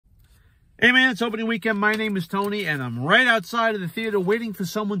Hey man, it's opening weekend. My name is Tony, and I'm right outside of the theater waiting for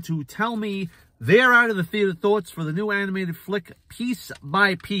someone to tell me their out of the theater thoughts for the new animated flick, Piece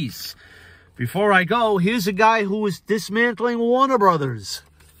by Piece. Before I go, here's a guy who is dismantling Warner Brothers,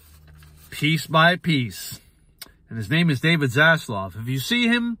 piece by piece. And his name is David Zaslav. If you see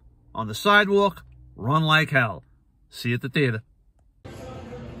him on the sidewalk, run like hell. See you at the theater.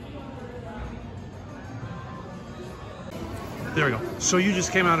 There we go. So you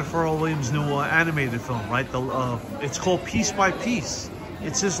just came out of Pharrell Williams' new animated film, right? It's called Piece by Piece.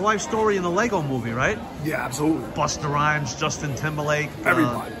 It's his life story in the Lego movie, right? Yeah, absolutely. Busta Rhymes, Justin Timberlake,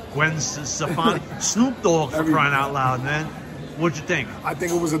 everybody. Gwen Stefani, Snoop Dogg, for crying out loud, man. What'd you think? I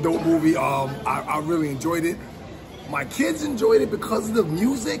think it was a dope movie. I really enjoyed it. My kids enjoyed it because of the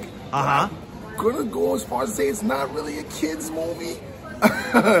music. I'm gonna go as far as to say it's not really a kids movie.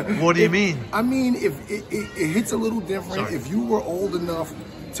 What do you mean? I mean, if it hits a little different. Sorry. If you were old enough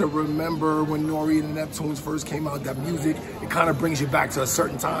to remember when Nori and the Neptunes first came out, that music, it kind of brings you back to a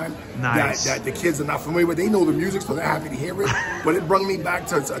certain time that the kids are not familiar with. They know the music, so they're happy to hear it. But it brought me back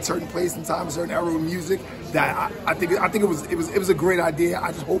to a certain place and time, a certain era of music that I think it was a great idea.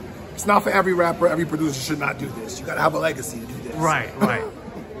 I just hope it's not for every rapper, every producer should not do this. You got to have a legacy to do this. Right.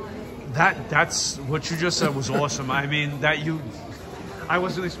 That's what you just said was awesome. I mean, I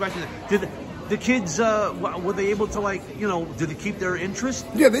wasn't expecting it. Did the kids, were they able to, like, did they keep their interest?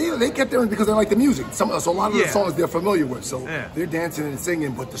 Yeah, they kept their, because they like the music. So a lot of the songs they're familiar with. So they're dancing and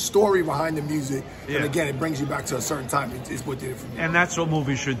singing, but the story behind the music, and again, it brings you back to a certain time, is what did it for me. And that's what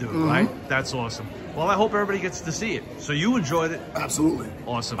movies should do, right? That's awesome. Well, I hope everybody gets to see it. So you enjoyed it? Absolutely.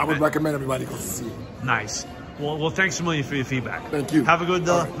 Awesome. I would recommend everybody go to see it. Nice. Well, thanks a million for your feedback. Thank you. Have a good,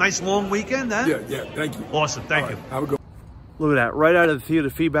 nice long weekend, then. Yeah, thank you. Awesome, thank you. Have a good. Look at that, right out of the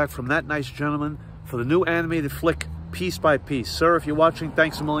theater feedback from that nice gentleman for the new animated flick, Piece by Piece. Sir, if you're watching,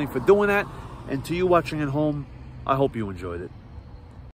 thanks a million for doing that. And to you watching at home, I hope you enjoyed it.